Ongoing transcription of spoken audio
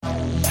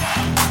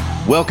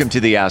Welcome to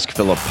the Ask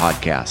Philip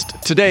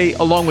podcast. Today,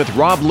 along with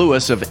Rob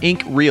Lewis of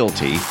Inc.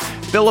 Realty,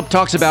 Philip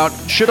talks about,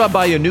 should I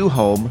buy a new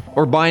home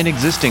or buy an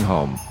existing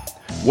home?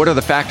 What are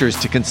the factors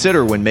to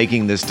consider when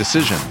making this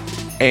decision?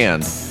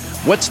 And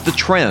what's the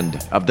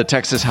trend of the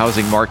Texas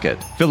housing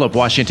market? Philip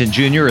Washington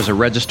Jr. is a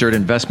registered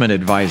investment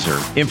advisor.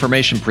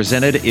 Information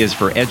presented is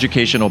for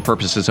educational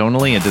purposes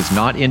only and does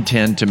not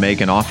intend to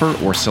make an offer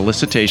or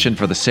solicitation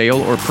for the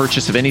sale or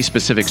purchase of any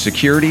specific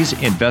securities,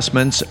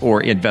 investments,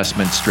 or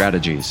investment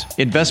strategies.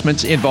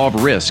 Investments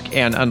involve risk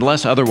and,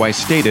 unless otherwise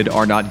stated,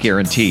 are not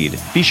guaranteed.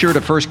 Be sure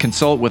to first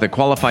consult with a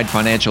qualified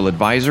financial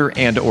advisor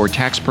and/or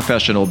tax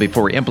professional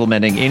before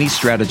implementing any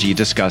strategy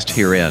discussed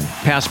herein.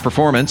 Past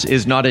performance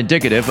is not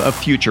indicative of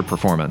future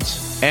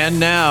performance.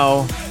 And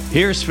now,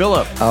 here's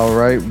Philip. All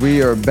right,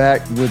 we are back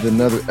with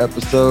another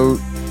episode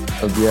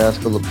of the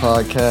Ask Philip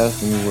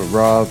podcast, and we're with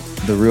Rob,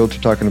 the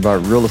realtor, talking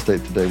about real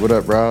estate today. What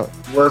up, Rob?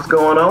 What's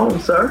going on,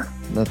 sir?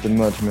 Nothing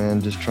much,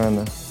 man. Just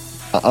trying to.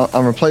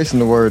 I'm replacing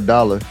the word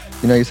dollar.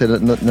 You know, you said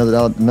another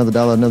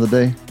dollar, another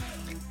day.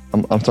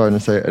 I'm starting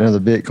to say another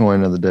Bitcoin,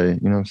 another day.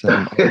 You know what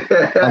I'm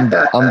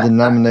saying? I'm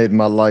denominating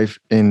my life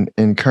in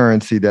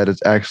currency that is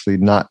actually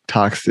not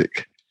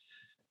toxic.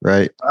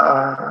 Right.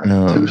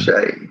 Touche.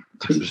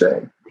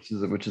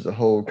 Which is a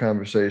whole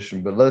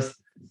conversation. But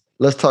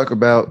let's talk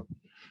about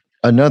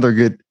another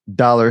good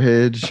dollar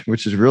hedge,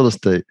 which is real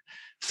estate.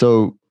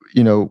 So,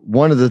 you know,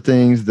 one of the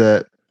things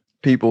that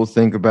people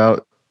think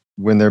about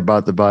when they're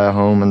about to buy a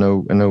home, I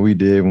know we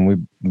did when we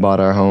bought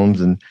our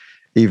homes, and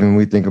even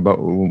we think about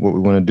what we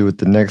want to do with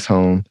the next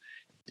home.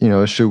 You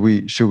know, should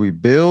we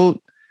build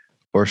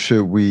or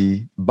should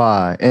we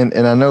buy? And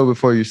I know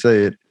before you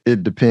say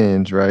it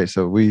depends, right?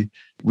 So we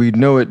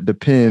know it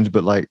depends,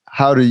 but like,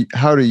 how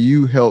do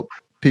you help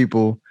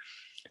people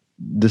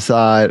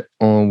decide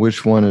on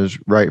which one is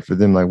right for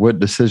them? Like, what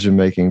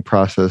decision-making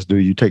process do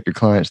you take your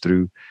clients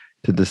through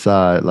to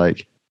decide,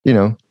 like, you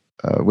know,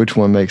 which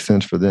one makes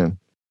sense for them?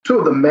 Two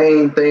of the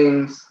main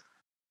things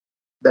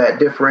that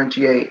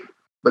differentiate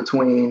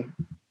between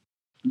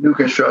new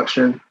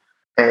construction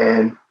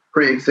and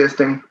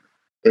pre-existing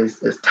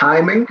is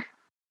timing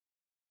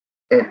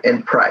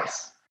and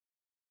price.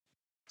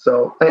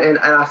 So, and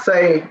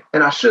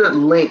I should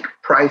link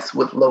price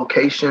with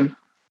location.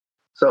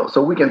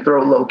 So we can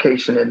throw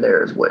location in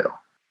there as well.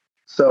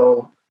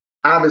 So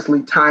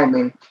obviously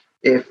timing,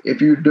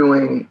 if you're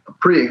doing a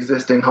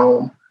pre-existing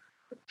home,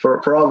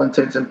 for all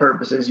intents and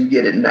purposes, you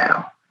get it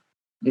now.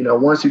 You know,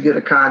 once you get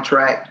a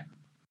contract,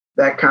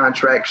 that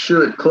contract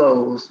should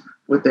close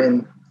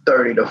within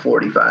 30 to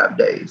 45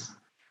 days.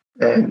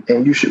 And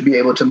you should be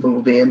able to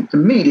move in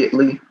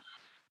immediately,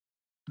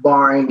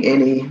 barring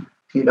any,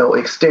 you know,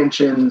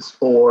 extensions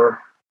or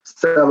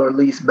seller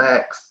lease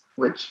backs,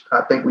 which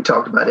I think we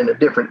talked about in a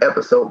different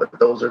episode, but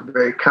those are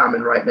very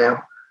common right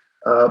now.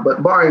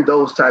 But barring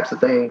those types of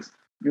things,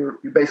 you're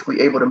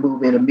basically able to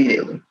move in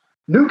immediately.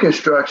 New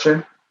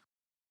construction,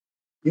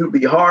 you'd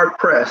be hard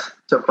pressed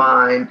to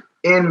find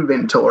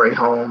inventory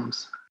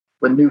homes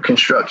with new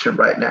construction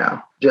right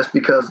now, just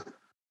because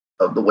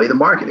of the way the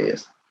market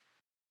is.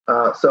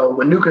 So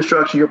with new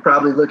construction, you're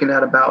probably looking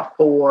at about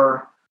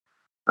 4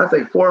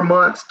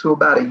 months to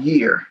about a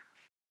year,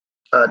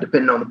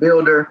 depending on the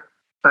builder,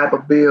 type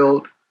of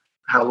build,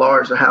 how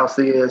large the house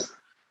is,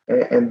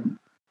 and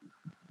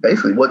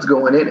basically what's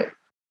going in it.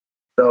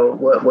 So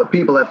what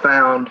people have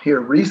found here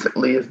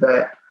recently is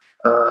that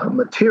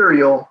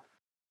material,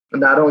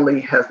 not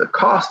only has the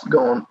cost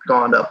gone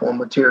up on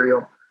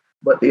material,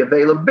 but the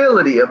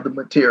availability of the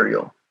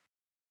material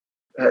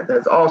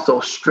has also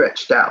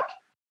stretched out.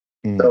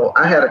 So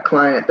I had a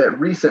client that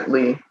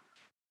recently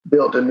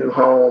built a new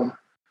home,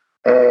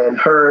 and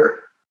her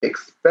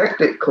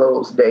expected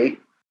close date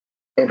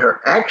and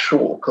her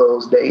actual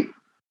close date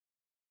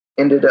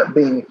ended up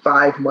being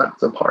 5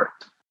 months apart.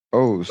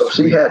 Oh, so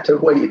she had to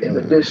wait an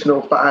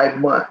additional 5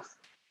 months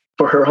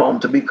for her home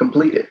to be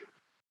completed.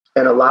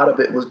 And a lot of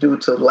it was due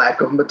to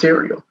lack of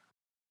material.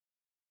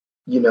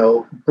 You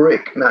know,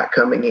 brick not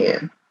coming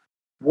in,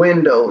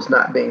 windows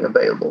not being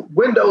available.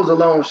 Windows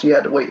alone, she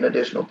had to wait an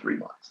additional 3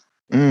 months.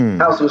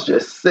 House was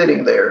just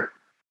sitting there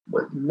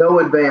with no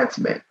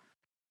advancement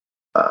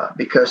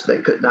because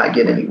they could not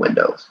get any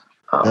windows.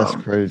 That's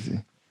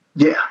crazy.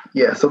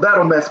 Yeah. So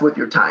that'll mess with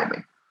your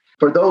timing.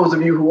 For those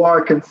of you who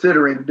are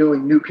considering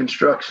doing new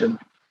construction,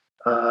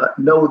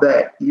 know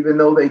that even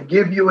though they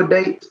give you a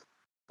date,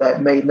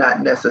 that may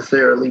not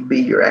necessarily be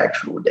your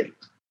actual date.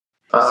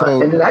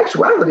 And in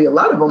actuality, a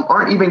lot of them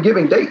aren't even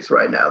giving dates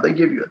right now. They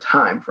give you a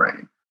time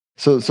frame.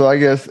 So I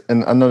guess,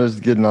 and I know this is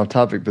getting off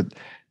topic, but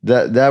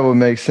that would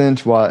make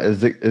sense. Why is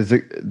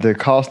the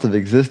cost of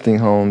existing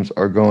homes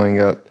are going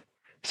up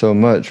so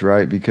much,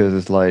 right? Because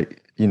it's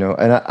like, you know,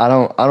 and I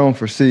don't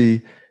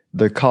foresee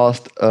the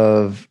cost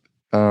of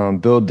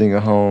building a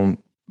home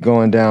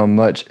going down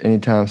much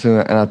anytime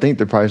soon. And I think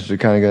the prices are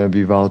kind of going to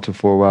be volatile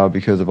for a while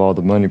because of all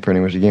the money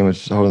printing, which again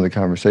was a whole other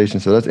conversation.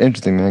 So that's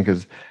interesting, man,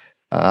 because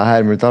I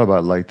hadn't really thought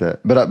about it like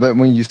that. But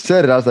when you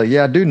said it, I was like,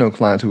 yeah, I do know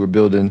clients who were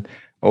building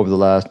over the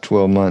last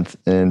 12 months,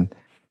 and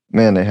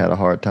man, they had a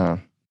hard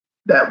time.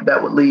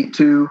 that would lead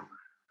to.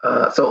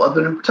 So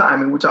other than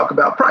timing, we talk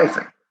about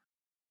pricing.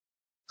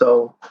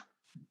 So,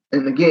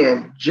 and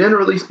again,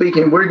 generally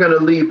speaking, we're going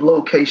to leave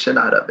location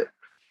out of it.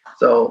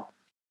 So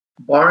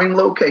barring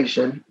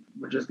location,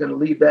 we're just going to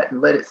leave that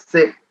and let it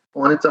sit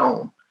on its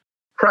own.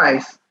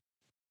 Price,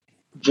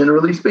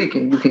 generally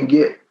speaking, you can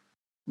get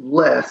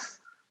less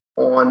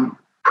on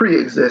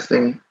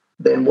pre-existing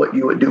than what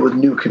you would do with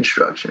new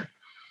construction.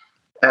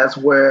 As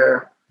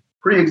where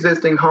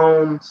pre-existing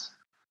homes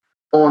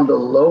on the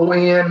low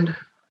end,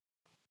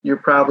 you're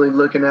probably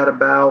looking at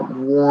about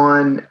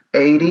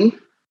 180,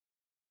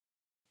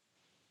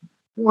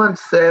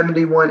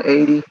 170,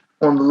 180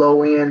 on the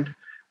low end.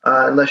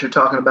 Unless you're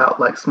talking about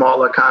like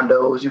smaller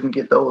condos, you can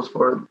get those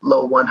for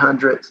low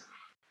 100s.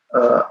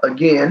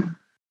 Again,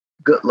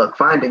 good luck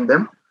finding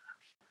them,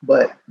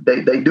 but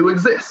they do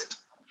exist.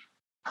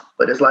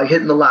 But it's like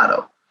hitting the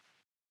lotto.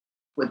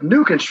 With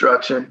new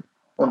construction,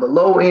 on the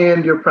low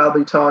end, you're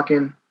probably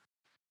talking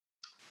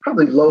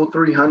low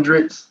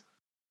 300s,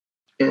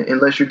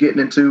 unless you're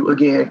getting into,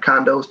 again,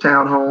 condos,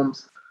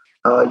 townhomes.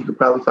 You could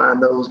probably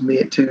find those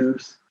mid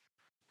twos.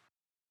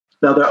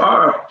 Now, there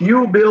are a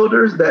few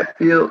builders that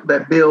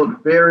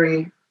build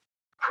very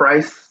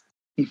price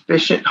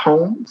efficient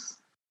homes,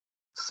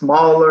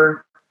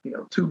 smaller,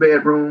 2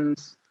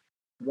 bedrooms,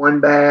 1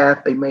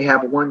 bath. They may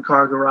have a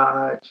 1-car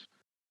garage.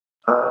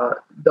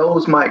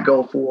 Those might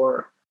go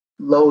for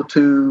low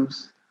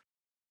 2s,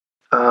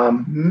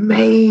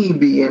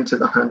 maybe into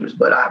the hundreds,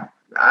 but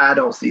I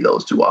don't see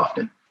those too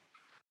often.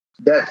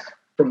 That's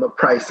from the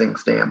pricing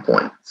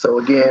standpoint. So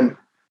again,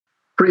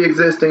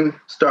 pre-existing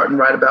starting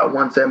right about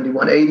 170,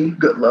 180,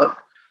 good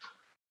luck.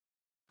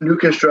 New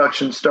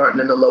construction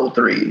starting in the low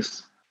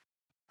 3s,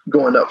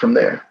 going up from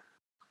there.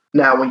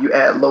 Now, when you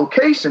add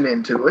location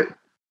into it,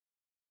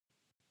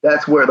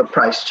 that's where the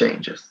price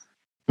changes.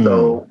 Mm.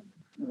 So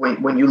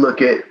when you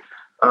look at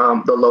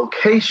the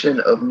location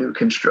of new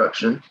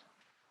construction,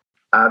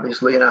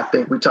 obviously, and I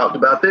think we talked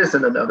about this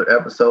in another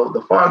episode,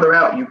 the farther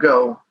out you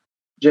go,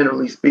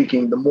 generally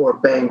speaking, the more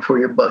bang for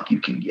your buck you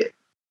can get.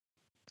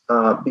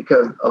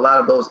 Because a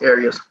lot of those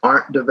areas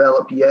aren't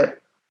developed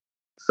yet.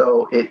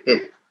 So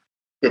it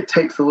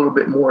takes a little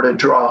bit more to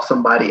draw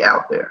somebody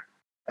out there,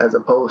 as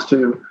opposed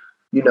to,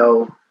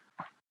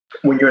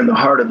 when you're in the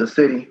heart of the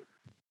city,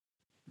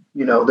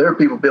 there are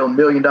people building $1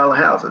 million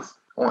houses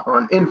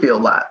on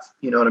infill lots.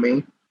 You know what I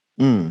mean?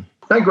 Mm.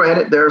 Now,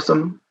 granted, there are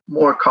some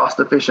more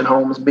cost-efficient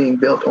homes being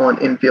built on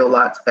infill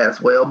lots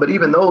as well, but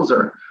even those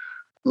are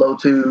low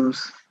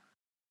 2s,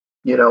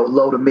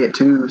 low to mid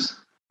 2s.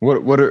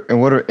 What are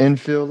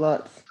infill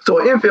lots? So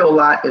an infill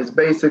lot is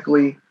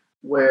basically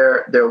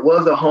where there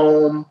was a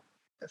home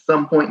at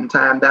some point in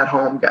time. That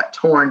home got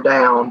torn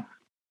down,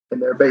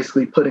 and they're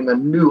basically putting a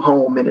new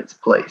home in its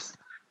place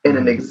in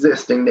an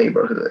existing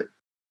neighborhood.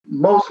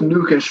 Most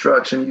new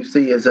construction you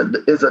see is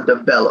a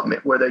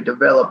development where they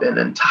develop an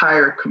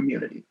entire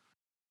community.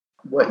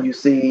 What you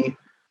see,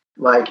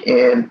 like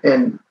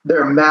in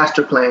their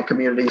master plan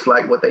communities,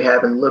 like what they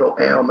have in Little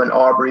Elm and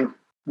Aubrey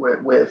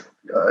with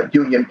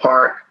Union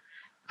Park,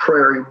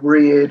 Prairie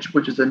Ridge,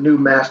 which is a new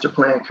master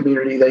plan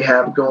community they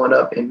have going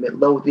up in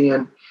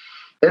Midlothian,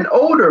 an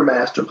older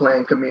master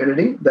plan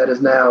community that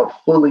is now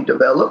fully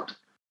developed,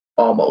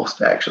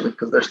 almost actually,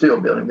 because they're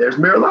still building. There's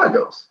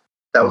Miralagos.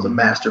 That was a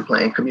master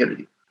plan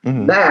community.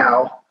 Mm-hmm.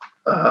 Now,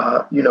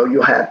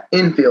 you'll have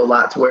infill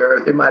lots where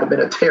it might have been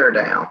a tear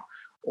down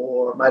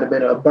or might have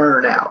been a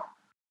burnout,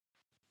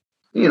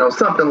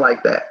 something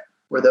like that,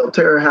 where they'll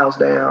tear a house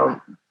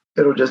down.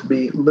 It'll just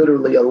be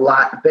literally a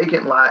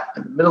vacant lot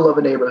in the middle of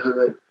a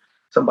neighborhood.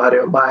 Somebody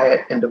will buy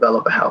it and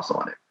develop a house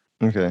on it.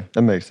 Okay,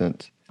 that makes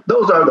sense.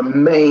 Those are the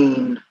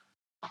main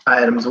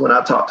items when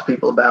I talk to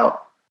people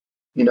about,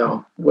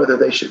 whether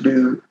they should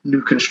do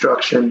new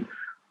construction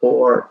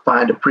or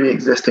find a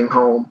pre-existing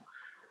home.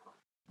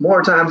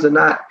 More times than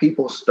not,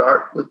 people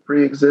start with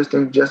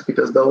pre-existing just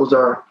because those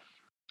are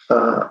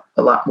a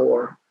lot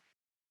more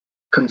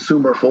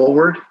consumer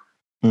forward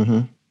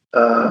than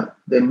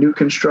new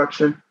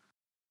construction.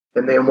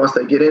 And then once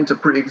they get into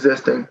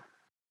pre-existing,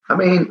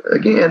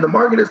 again, the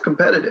market is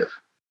competitive.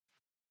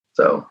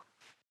 So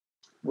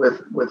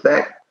with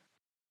that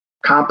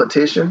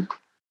competition,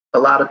 a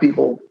lot of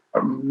people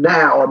are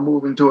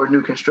moving toward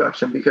new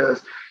construction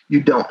because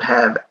you don't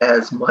have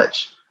as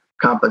much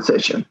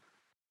competition.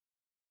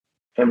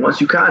 And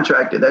once you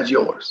contract it, that's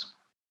yours.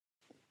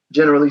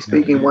 Generally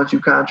speaking, once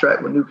you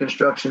contract with new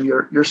construction,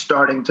 you're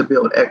starting to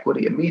build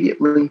equity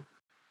immediately.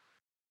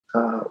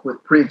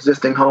 With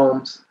pre-existing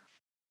homes,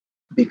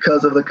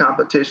 because of the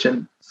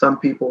competition, some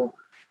people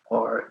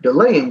are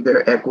delaying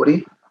their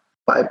equity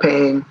by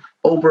paying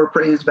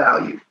overappraised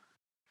value,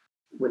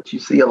 which you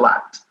see a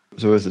lot.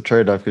 So it's a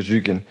trade-off because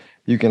you can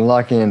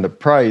lock in the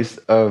price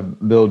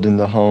of building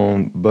the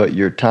home, but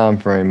your time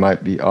frame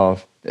might be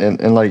off.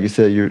 And like you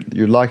said,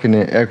 you're locking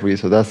in equity,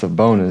 so that's a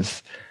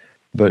bonus.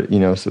 But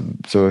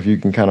so if you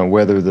can kind of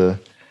weather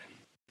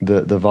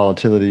the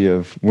volatility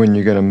of when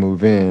you're going to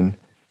move in,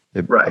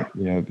 it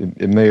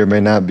may or may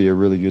not be a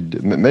really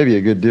good, maybe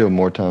a good deal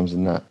more times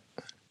than not.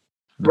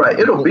 Right.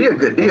 It'll be a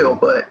good deal,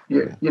 but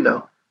you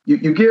know,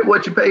 you get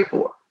what you pay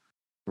for.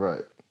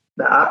 Right.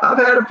 Now, I've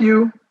had a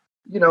few,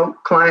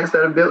 clients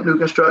that have built new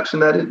construction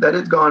that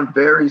it's gone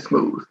very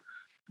smooth,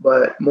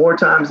 but more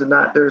times than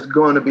not, there's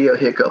going to be a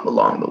hiccup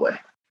along the way.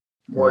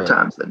 More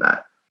times than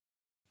not,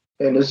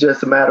 and it's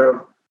just a matter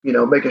of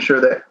making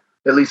sure that,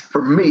 at least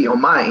for me on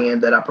my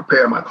end, that I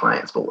prepare my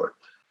clients for it.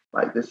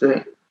 Like, this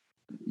ain't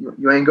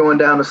you ain't going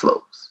down the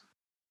slopes.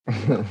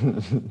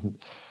 It's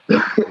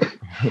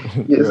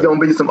going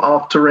to be some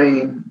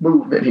off-terrain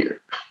movement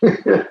here.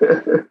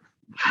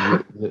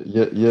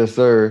 Yes,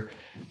 sir.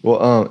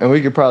 Well, and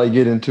we could probably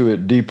get into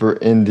it deeper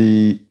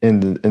in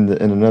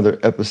another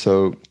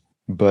episode.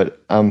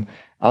 But I'm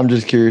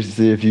just curious to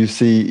see if you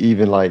see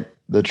even like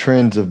the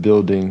trends of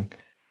building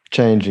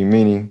changing.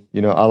 Meaning,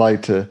 I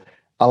like to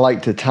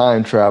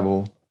time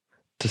travel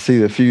to see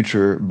the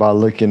future by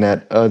looking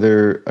at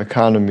other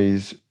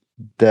economies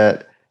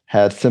that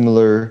had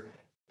similar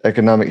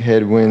economic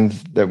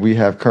headwinds that we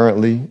have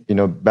currently,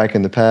 back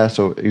in the past.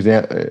 So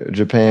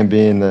Japan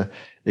being the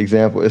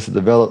example, it's a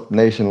developed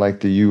nation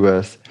like the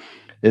U.S.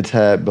 It's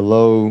had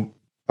below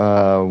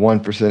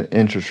 1%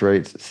 interest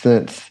rates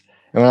since,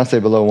 and when I say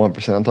below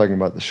 1%, I'm talking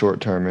about the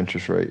short-term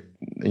interest rate.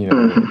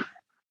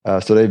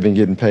 So they've been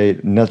getting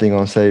paid nothing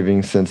on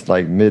savings since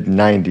like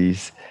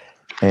mid-90s,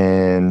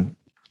 and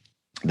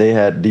they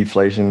had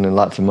deflation and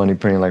lots of money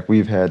printing like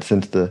we've had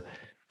since the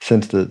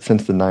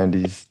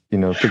 90s.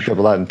 Picked up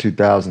a lot in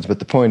 2000s. But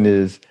the point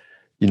is,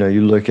 you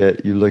look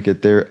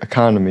at their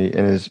economy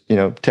and is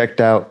teched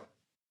out,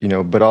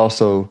 but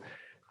also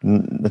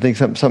I think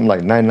something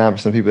like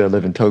 99% of people that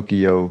live in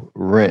Tokyo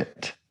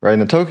rent, right?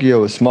 Now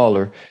Tokyo is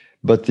smaller,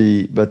 but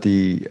the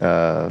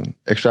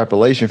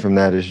extrapolation from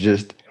that is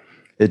just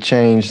it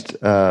changed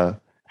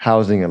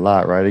housing a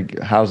lot,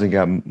 right? Housing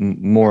got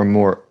more and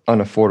more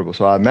unaffordable.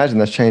 So I imagine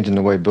that's changing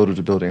the way builders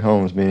are building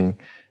homes, meaning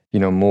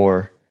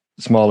more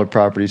smaller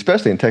properties,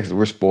 especially in Texas.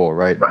 We're spoiled,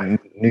 right?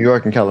 New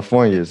York and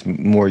California is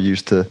more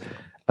used to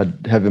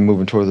have been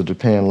moving towards a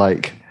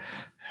Japan-like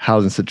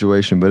housing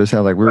situation, but it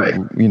sounds like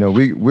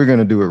we're going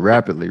to do it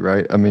rapidly,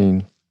 right? I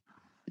mean,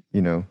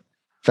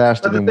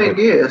 faster than. But the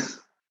thing is,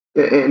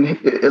 and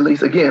at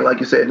least again, like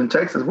you said, in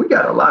Texas, we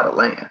got a lot of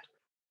land.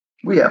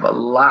 We have a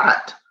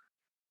lot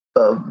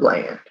of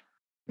land.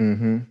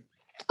 Mm-hmm.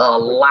 A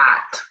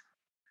lot.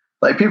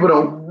 Like, people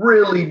don't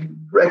really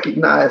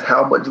recognize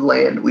how much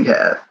land we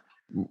have.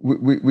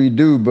 We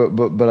do,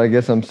 but I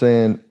guess I'm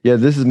saying,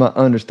 this is my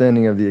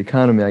understanding of the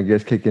economy, I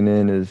guess, kicking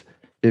in is,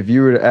 if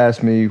you were to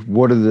ask me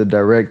what are the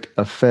direct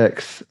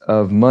effects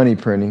of money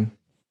printing,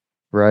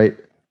 right?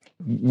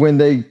 When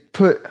they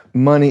put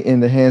money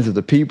in the hands of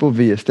the people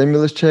via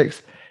stimulus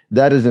checks,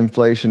 that is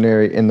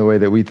inflationary in the way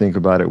that we think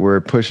about it, where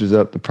it pushes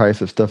up the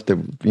price of stuff that,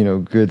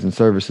 goods and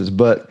services.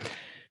 But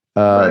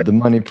the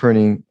money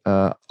printing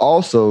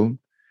also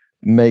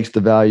makes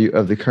the value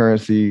of the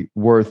currency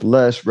worth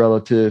less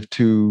relative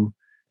to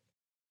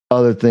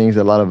other things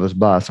that a lot of us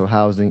buy. So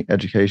housing,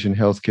 education,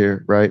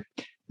 healthcare, right?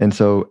 And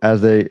so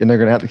they're going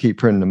to have to keep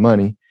printing the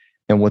money.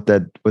 And what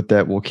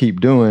that will keep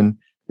doing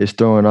is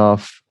throwing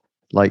off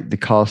like the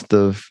cost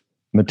of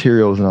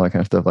materials and all that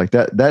kind of stuff. Like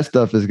that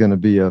stuff is going to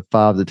be a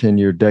 5 to 10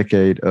 year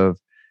decade of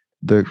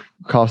the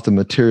cost of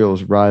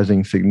materials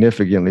rising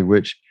significantly,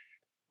 which,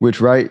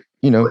 right,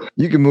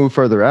 you can move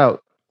further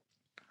out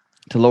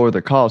to lower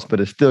the cost, but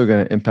it's still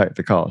going to impact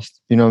the cost.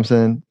 You know what I'm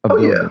saying?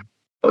 Oh yeah.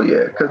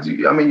 Because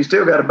you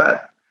still got to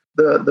buy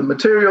the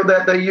material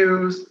that they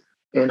use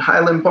in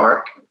Highland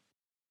Park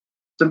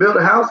to build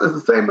a house is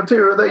the same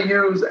material they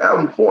use out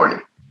in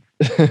Forney.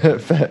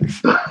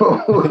 Facts.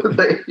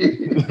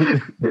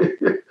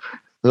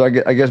 So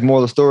I guess more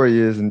of the story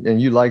is,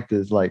 and you like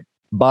this, like,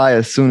 buy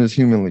as soon as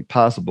humanly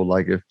possible.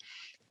 Like, if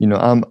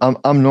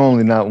I'm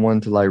normally not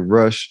one to like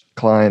rush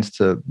clients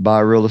to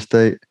buy real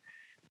estate,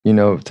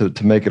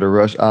 to make it a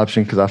rush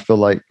option, because I feel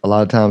like a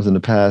lot of times in the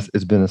past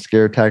it's been a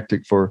scare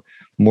tactic for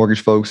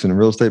mortgage folks and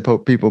real estate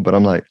people. But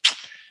I'm like,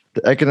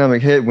 the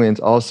economic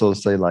headwinds also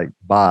say like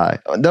buy.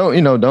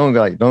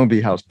 Don't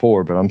be house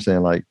poor, but I'm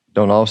saying like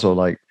don't also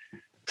like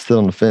sit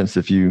on the fence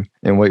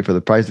and wait for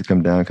the price to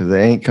come down, because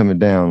they ain't coming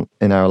down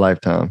in our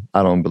lifetime.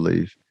 I don't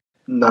believe.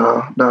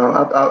 No.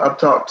 I've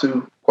talked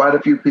to quite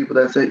a few people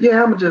that said,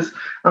 "Yeah, I'm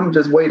gonna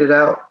just wait it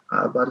out."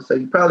 I was about to say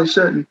you probably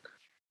shouldn't,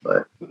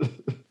 but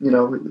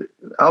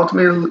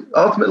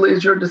ultimately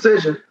it's your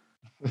decision.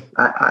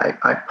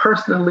 I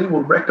personally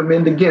will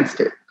recommend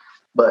against it,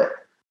 but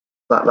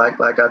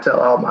like I tell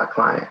all my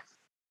clients,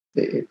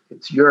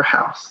 it's your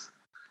house.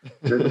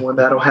 You're the one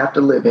that'll have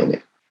to live in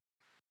it.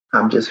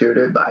 I'm just here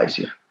to advise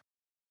you.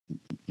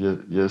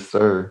 Yes,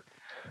 sir.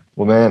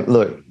 Well, man,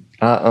 look,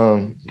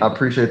 I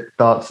appreciate the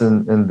thoughts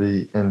and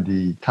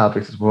the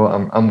topics as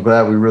well. I'm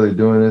glad we're really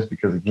doing this,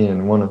 because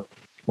again, one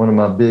of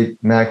my big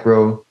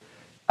macro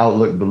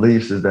outlook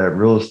beliefs is that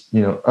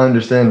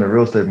understanding the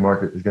real estate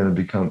market is going to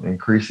become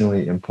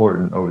increasingly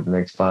important over the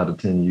next 5 to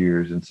 10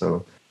 years, and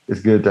so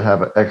it's good to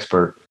have an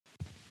expert,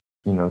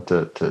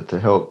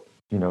 to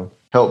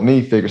help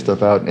me figure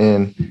stuff out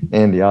and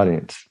the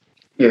audience.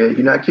 Yeah, you're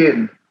not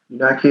kidding.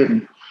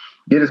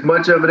 Get as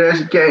much of it as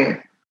you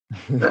can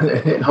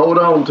and hold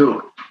on to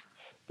it.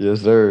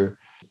 Yes, sir.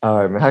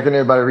 All right, man. How can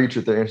everybody reach you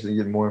if they're interested in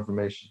getting more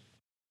information?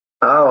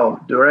 Oh,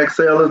 direct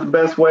sale is the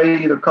best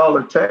way. Either call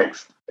or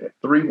text at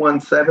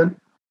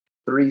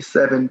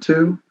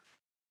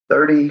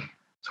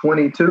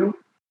 317-372-3022.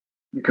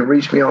 You can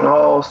reach me on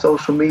all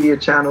social media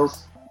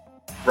channels,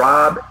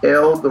 Rob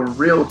L. the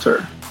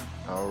Realtor.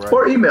 All right.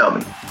 Or email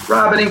me,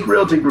 Rob at Inc.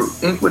 Realty Group,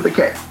 Inc. with a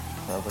K.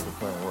 Sounds like a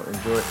plan. Well,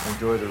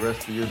 enjoy the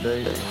rest of your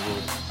day, and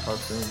we'll talk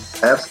soon.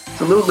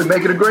 Absolutely.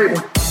 Make it a great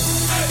one.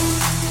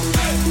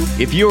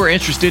 If you are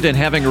interested in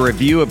having a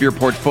review of your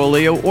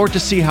portfolio or to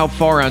see how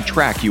far on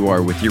track you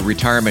are with your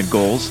retirement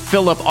goals,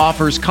 Philip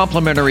offers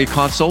complimentary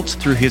consults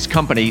through his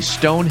company,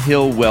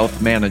 Stonehill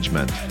Wealth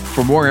Management.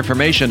 For more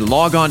information,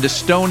 log on to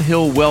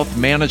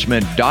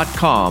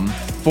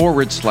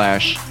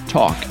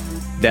stonehillwealthmanagement.com/talk.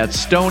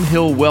 That's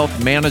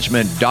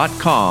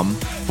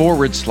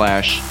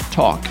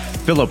stonehillwealthmanagement.com/talk.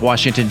 Philip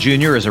Washington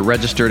Jr. is a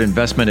registered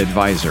investment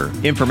advisor.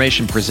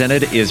 Information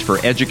presented is for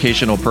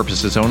educational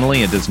purposes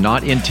only and does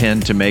not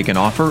intend to make an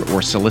offer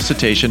or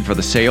solicitation for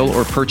the sale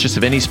or purchase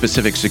of any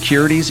specific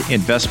securities,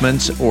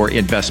 investments, or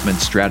investment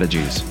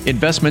strategies.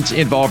 Investments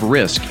involve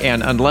risk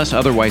and, unless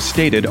otherwise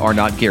stated, are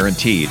not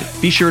guaranteed.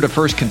 Be sure to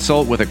first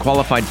consult with a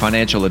qualified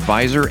financial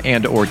advisor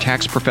and/or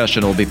tax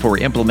professional before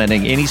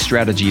implementing any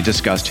strategy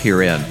discussed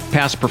herein.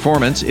 Past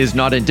performance is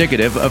not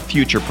indicative of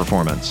future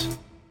performance.